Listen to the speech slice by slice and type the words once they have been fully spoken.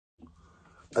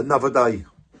another day.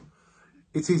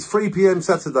 It is 3 p.m.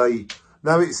 Saturday.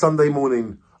 Now it's Sunday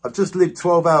morning. I've just lived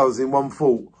 12 hours in one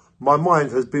thought. My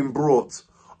mind has been brought.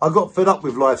 I got fed up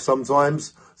with life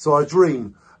sometimes, so I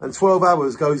dream, and 12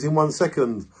 hours goes in 1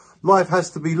 second. Life has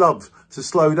to be loved to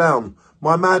slow down.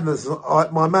 My madness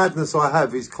I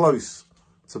have is close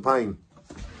to pain.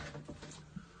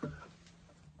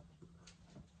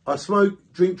 I smoke,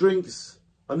 drink drinks.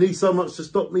 I need so much to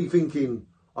stop me thinking.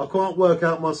 I can't work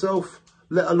out myself,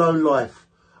 let alone life.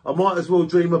 I might as well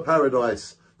dream of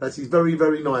paradise. That is very,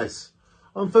 very nice.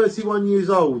 I'm 31 years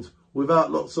old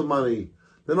without lots of money.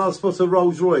 Then I spot a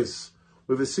Rolls Royce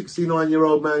with a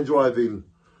 69-year-old man driving.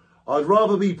 I'd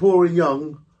rather be poor and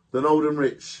young than old and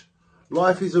rich.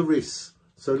 Life is a risk,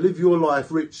 so live your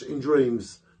life rich in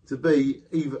dreams to be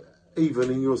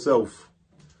even in yourself.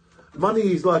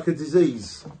 Money is like a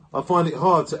disease. I find it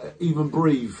hard to even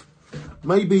breathe.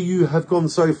 Maybe you have gone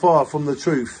so far from the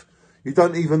truth. You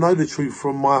don't even know the truth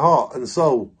from my heart and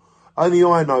soul. Only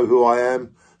I know who I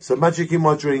am. So magic in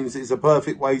my dreams is a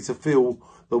perfect way to feel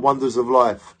the wonders of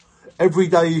life. Every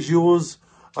day is yours.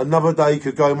 Another day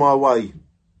could go my way.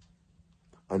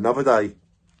 Another day.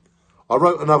 I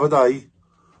wrote another day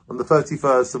on the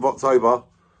 31st of October,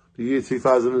 the year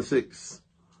 2006.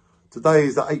 Today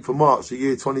is the 8th of March, the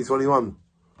year 2021.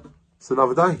 It's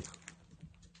another day.